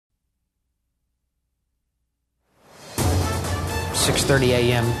6:30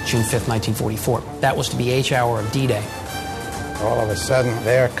 a.m., June 5th, 1944. That was to be H hour of D-Day. All of a sudden,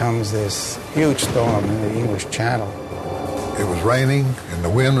 there comes this huge storm in the English Channel. It was raining, and the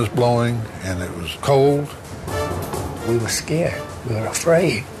wind was blowing, and it was cold. We were scared. We were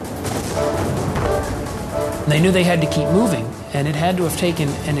afraid. They knew they had to keep moving, and it had to have taken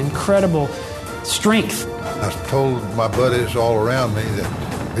an incredible strength. I told my buddies all around me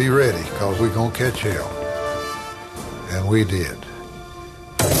that be ready, because we're going to catch hell. And we did.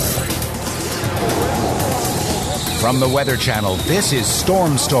 From the Weather Channel, this is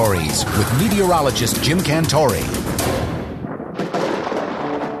Storm Stories with meteorologist Jim Cantore.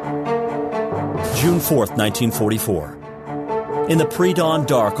 June 4th, 1944. In the pre-dawn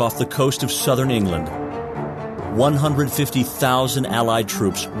dark off the coast of southern England, 150,000 Allied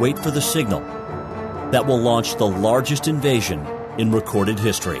troops wait for the signal that will launch the largest invasion in recorded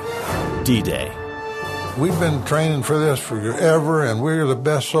history, D-Day. We've been training for this forever, and we're the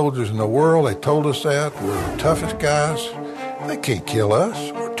best soldiers in the world. They told us that. We're the toughest guys. They can't kill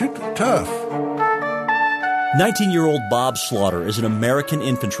us. We're too tough. 19-year-old Bob Slaughter is an American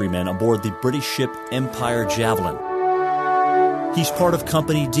infantryman aboard the British ship Empire Javelin. He's part of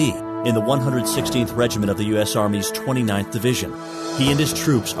Company D in the 116th Regiment of the U.S. Army's 29th Division. He and his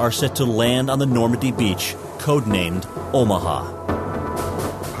troops are set to land on the Normandy beach, codenamed Omaha.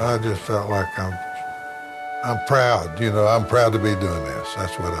 I just felt like I'm proud. I'm proud to be doing this.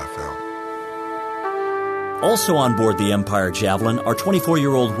 That's what I felt. Also on board the Empire Javelin are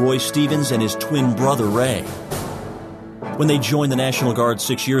 24-year-old Roy Stevens and his twin brother, Ray. When they joined the National Guard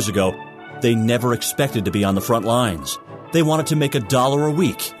 6 years ago, they never expected to be on the front lines. They wanted to make $1 a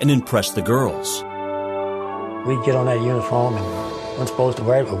week and impress the girls. We'd get on that uniform and weren't supposed to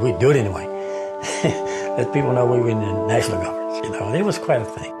wear it, but we'd do it anyway. Let people know we were in the National Guard. It was quite a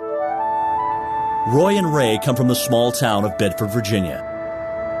thing. Roy and Ray come from the small town of Bedford, Virginia.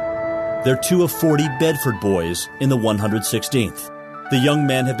 They're two of 40 Bedford boys in the 116th. The young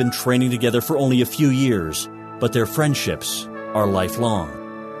men have been training together for only a few years, but their friendships are lifelong.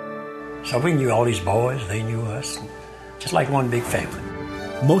 So we knew all these boys, they knew us, just like one big family.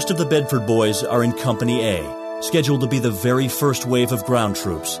 Most of the Bedford boys are in Company A, scheduled to be the very first wave of ground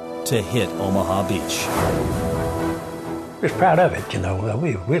troops to hit Omaha Beach. We're proud of it,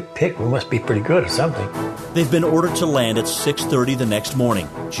 We're picked. We must be pretty good at something. They've been ordered to land at 6:30 the next morning,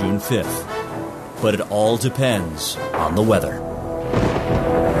 June 5th. But it all depends on the weather.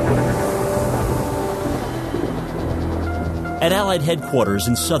 At Allied headquarters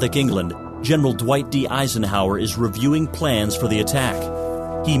in Southwark, England, General Dwight D. Eisenhower is reviewing plans for the attack.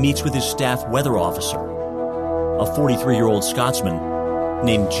 He meets with his staff weather officer, a 43-year-old Scotsman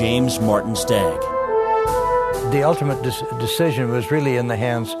named James Martin Stagg. The ultimate decision was really in the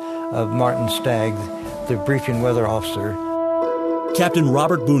hands of Martin Stagg, the briefing weather officer. Captain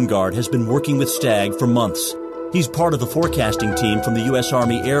Robert Boongard has been working with Stagg for months. He's part of the forecasting team from the U.S.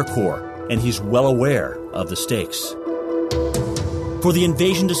 Army Air Corps, and he's well aware of the stakes. For the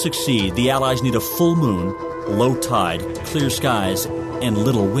invasion to succeed, the Allies need a full moon, low tide, clear skies, and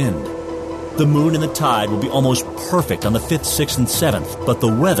little wind. The moon and the tide will be almost perfect on the 5th, 6th, and 7th, but the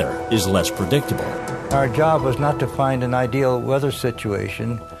weather is less predictable. Our job was not to find an ideal weather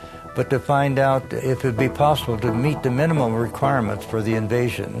situation, but to find out if it would be possible to meet the minimum requirements for the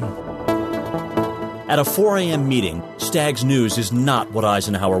invasion. At a 4 a.m. meeting, Stagg's news is not what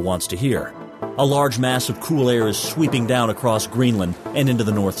Eisenhower wants to hear. A large mass of cool air is sweeping down across Greenland and into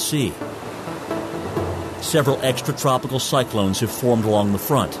the North Sea. Several extratropical cyclones have formed along the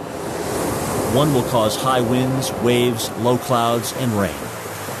front. One will cause high winds, waves, low clouds, and rain.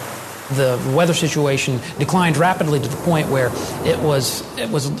 The weather situation declined rapidly to the point where it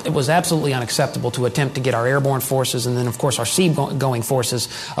was absolutely unacceptable to attempt to get our airborne forces and then, of course, our sea-going forces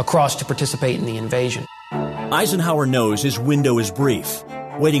across to participate in the invasion. Eisenhower knows his window is brief.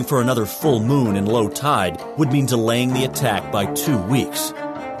 Waiting for another full moon and low tide would mean delaying the attack by 2 weeks,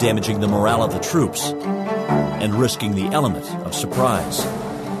 damaging the morale of the troops, and risking the element of surprise.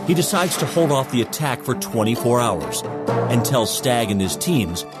 He decides to hold off the attack for 24 hours and tells Stagg and his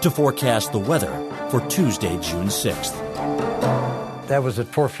teams to forecast the weather for Tuesday, June 6th. That was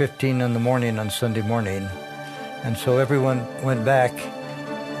at 4:15 in the morning on Sunday morning, and so everyone went back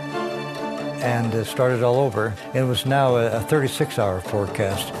and started all over. It was now a 36-hour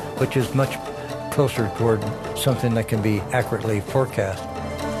forecast, which is much closer toward something that can be accurately forecast.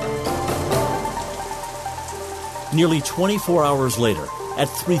 Nearly 24 hours later, at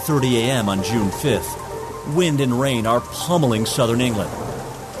 3:30 a.m. on June 5th, wind and rain are pummeling southern England.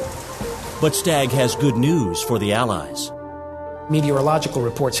 But Stagg has good news for the Allies. Meteorological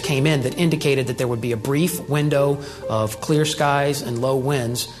reports came in that indicated that there would be a brief window of clear skies and low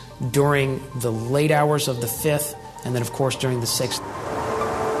winds during the late hours of the 5th and then, of course, during the 6th.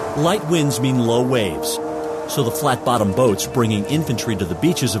 Light winds mean low waves, so the flat-bottom boats bringing infantry to the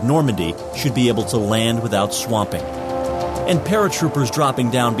beaches of Normandy should be able to land without swamping. And paratroopers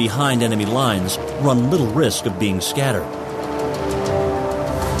dropping down behind enemy lines run little risk of being scattered.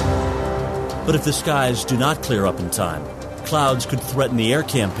 But if the skies do not clear up in time, clouds could threaten the air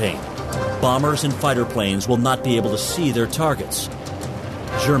campaign. Bombers and fighter planes will not be able to see their targets.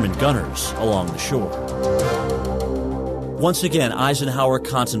 German gunners along the shore. Once again, Eisenhower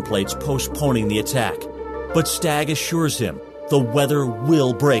contemplates postponing the attack, but Stagg assures him the weather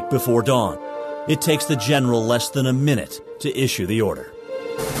will break before dawn. It takes the general less than a minute to issue the order.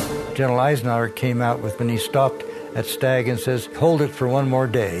 General Eisenhower came out when he stopped at Stagg and says, hold it for one more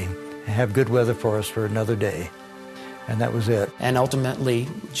day, have good weather for us for another day. And that was it. And ultimately,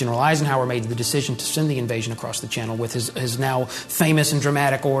 General Eisenhower made the decision to send the invasion across the channel with his now famous and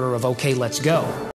dramatic order of, okay, let's go.